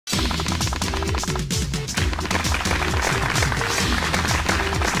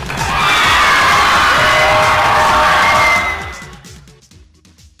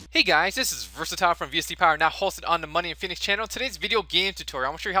Hey guys, this is Versatile from VST Power, now hosted on the Money and Phoenix channel. Today's video game tutorial,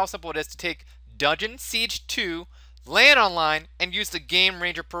 I'm going to show you how simple it is to take Dungeon Siege 2, LAN online, and use the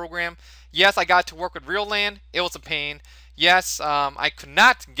GameRanger program. Yes, I got it to work with real LAN. It was a pain. Yes, I could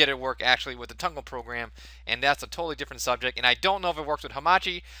not get it to work actually with the Tunngle program, and that's a totally different subject. And I don't know if it works with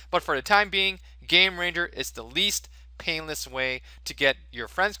Hamachi, but for the time being, GameRanger is the least painless way to get your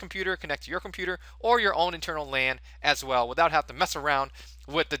friend's computer connect to your computer or your own internal LAN as well without having to mess around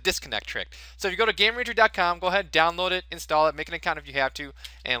with the disconnect trick. So if you go to GameRanger.com, go ahead, download it, install it, make an account if you have to,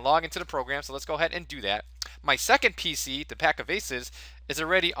 and log into the program. So let's go ahead and do that. My second PC, the Pack of Aces, is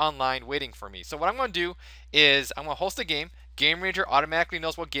already online waiting for me. So what I'm going to do is I'm going to host a game. GameRanger automatically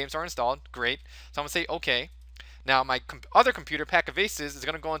knows what games are installed. Great. So I'm going to say OK. Now my other computer, Pack of Aces, is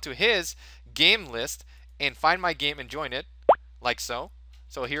going to go into his game list and find my game and join it, like so.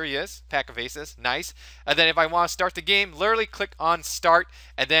 So here he is, Pack of Aces, nice. And then if I want to start the game, literally click on Start,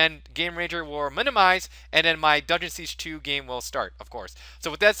 and then GameRanger will minimize, and then my Dungeon Siege 2 game will start, of course.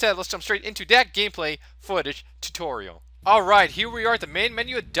 So with that said, let's jump straight into that gameplay footage tutorial. Alright, here we are at the main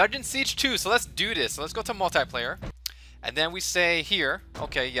menu of Dungeon Siege 2, so let's do this. So let's go to multiplayer, and then we say here,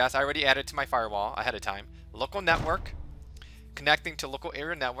 okay, yes, I already added to my firewall ahead of time. Local network, connecting to local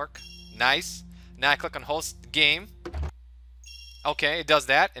area network, nice. Now I click on host game. Okay, it does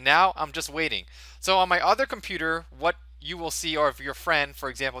that, and now I'm just waiting. So on my other computer, what you will see, or if your friend, for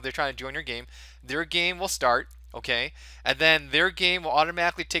example, they're trying to join your game, their game will start, okay, and then their game will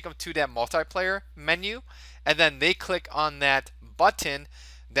automatically take them to that multiplayer menu, and then they click on that button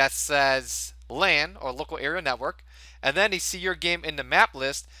that says LAN, or local area network, and then they see your game in the map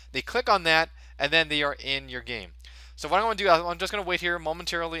list, they click on that, and then they are in your game. So what I'm going to do, I'm just going to wait here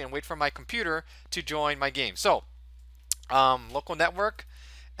momentarily and wait for my computer to join my game. So, local network,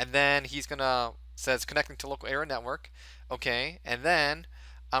 and then he's going to, says connecting to local area network. Okay, and then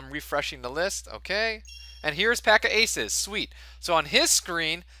I'm refreshing the list. Okay, and here's Pack of Aces. Sweet. So on his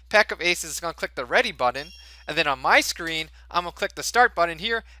screen, Pack of Aces is going to click the ready button, and then on my screen, I'm going to click the start button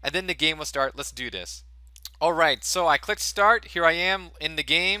here, and then the game will start. Let's do this. Alright, so I clicked start. Here I am in the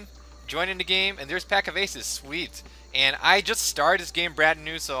game, joining the game, and there's Pack of Aces. Sweet. And I just started this game brand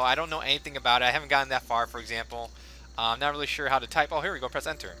new, so I don't know anything about it. I haven't gotten that far, for example. I'm not really sure how to type. Oh, here we go. Press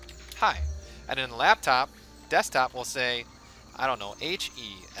enter. Hi. And then the laptop, desktop will say, I don't know,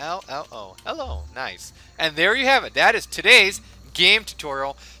 H-E-L-L-O. Hello. Nice. And there you have it. That is today's game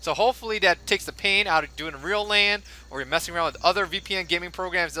tutorial. So hopefully that takes the pain out of doing real LAN, or you're messing around with other VPN gaming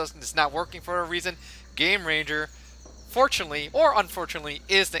programs. It's not working for a reason. GameRanger, fortunately or unfortunately,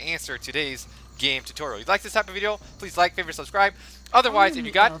 is the answer to today's game tutorial. If you like this type of video, please like, favorite, subscribe. Otherwise, if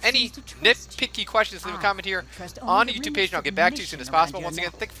you got any nitpicky questions, leave a comment here on the YouTube page and I'll get back to you as soon as possible. Once again,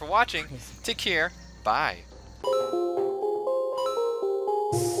 thank you for watching. Take care. Bye.